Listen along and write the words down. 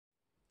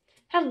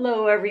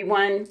Hello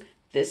everyone,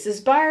 this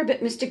is Barb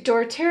at Mystic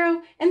Door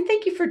Tarot, and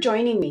thank you for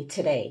joining me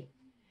today.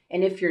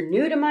 And if you're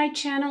new to my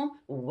channel,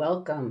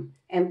 welcome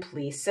and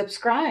please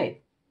subscribe.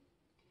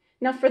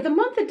 Now for the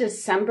month of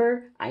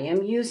December, I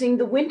am using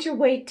the Winter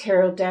Waite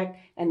Tarot deck,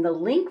 and the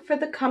link for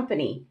the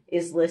company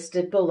is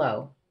listed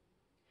below.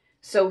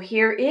 So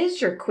here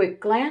is your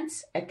quick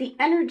glance at the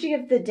energy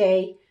of the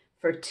day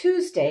for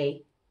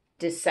Tuesday,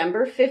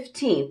 December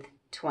 15th,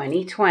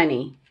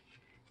 2020.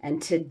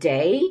 And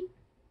today,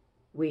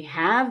 we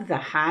have the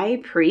High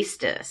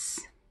Priestess.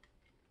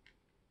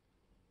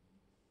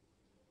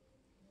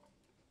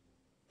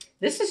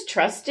 This is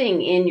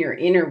trusting in your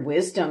inner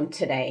wisdom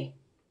today.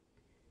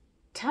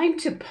 Time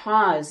to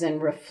pause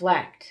and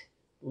reflect.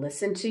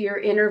 Listen to your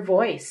inner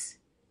voice.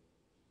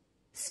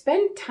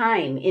 Spend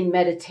time in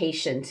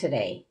meditation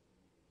today,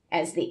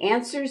 as the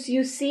answers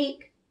you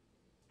seek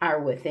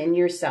are within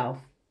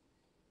yourself.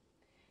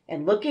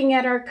 And looking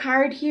at our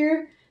card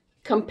here,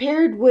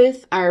 compared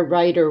with our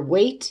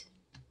Rider-Waite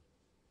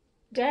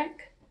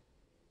deck,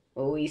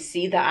 we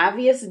see the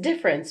obvious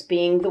difference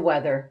being the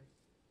weather,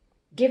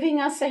 giving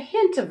us a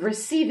hint of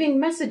receiving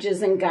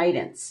messages and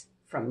guidance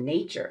from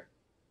nature.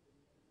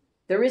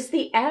 There is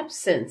the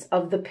absence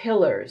of the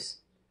pillars,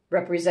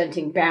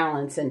 representing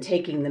balance and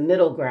taking the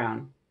middle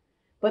ground,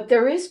 but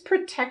there is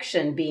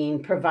protection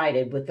being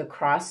provided with the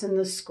cross and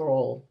the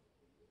scroll.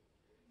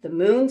 The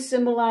moon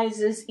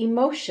symbolizes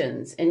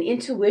emotions and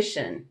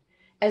intuition,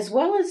 as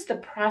well as the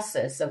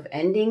process of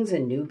endings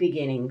and new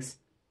beginnings.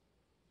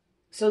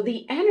 So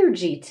the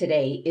energy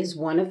today is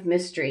one of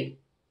mystery.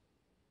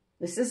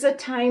 This is a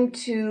time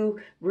to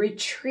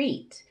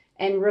retreat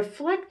and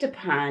reflect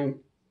upon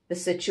the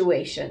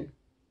situation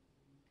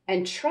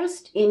and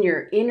trust in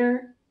your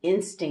inner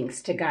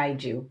instincts to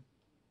guide you.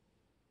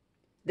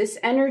 This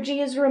energy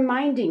is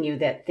reminding you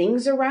that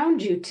things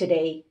around you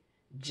today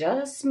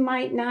just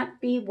might not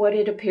be what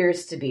it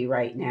appears to be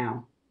right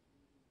now.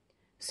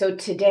 So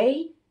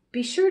today,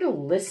 be sure to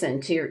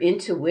listen to your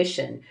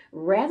intuition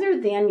rather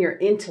than your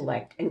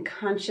intellect and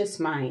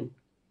conscious mind.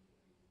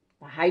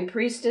 The High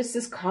Priestess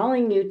is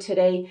calling you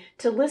today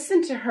to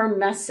listen to her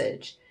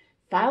message.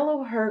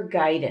 Follow her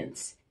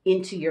guidance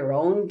into your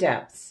own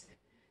depths.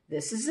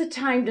 This is a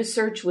time to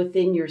search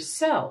within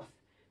yourself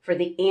for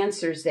the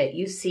answers that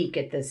you seek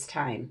at this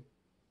time.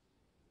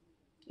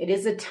 It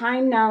is a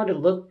time now to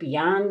look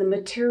beyond the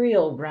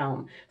material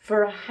realm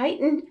for a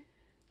heightened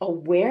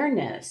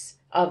awareness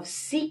of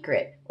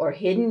secret or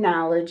hidden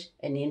knowledge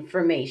and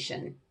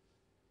information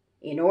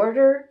in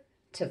order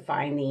to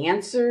find the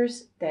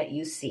answers that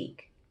you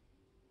seek.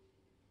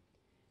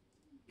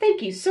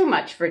 Thank you so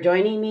much for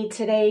joining me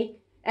today.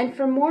 And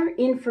for more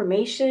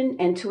information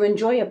and to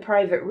enjoy a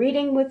private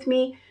reading with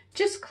me,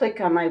 just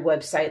click on my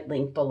website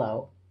link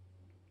below.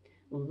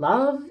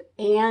 Love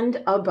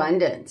and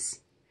abundance.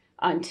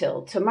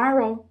 Until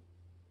tomorrow.